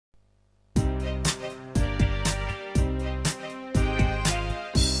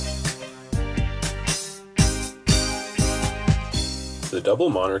The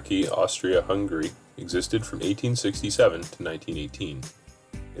double monarchy Austria-Hungary existed from 1867 to 1918.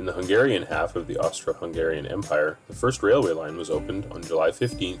 In the Hungarian half of the Austro-Hungarian Empire, the first railway line was opened on July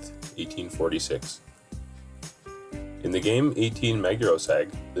 15, 1846. In the game 18Magyarország,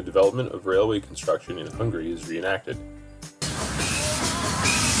 the development of railway construction in Hungary is reenacted.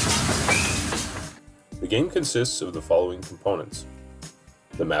 The game consists of the following components: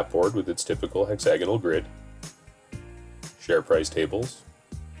 the map board with its typical hexagonal grid, share price tables,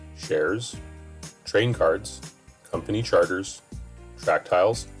 shares, train cards, company charters, track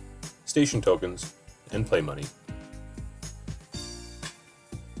tiles, station tokens, and play money.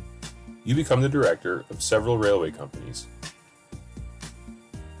 You become the director of several railway companies.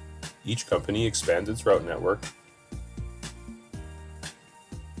 Each company expands its route network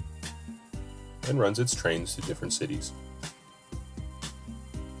and runs its trains to different cities.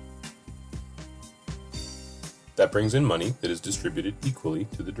 That brings in money that is distributed equally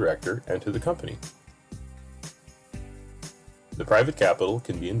to the director and to the company. The private capital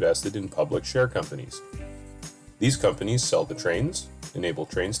can be invested in public share companies. These companies sell the trains, enable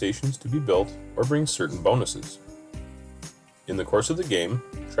train stations to be built, or bring certain bonuses. In the course of the game,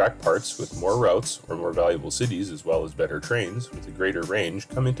 track parts with more routes or more valuable cities, as well as better trains with a greater range,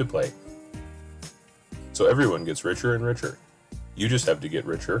 come into play. So everyone gets richer and richer. You just have to get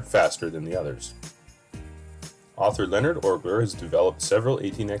richer faster than the others. Author Leonhard Orgler has developed several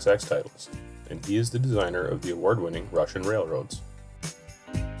 18xx titles, and he is the designer of the award-winning Russian railroads.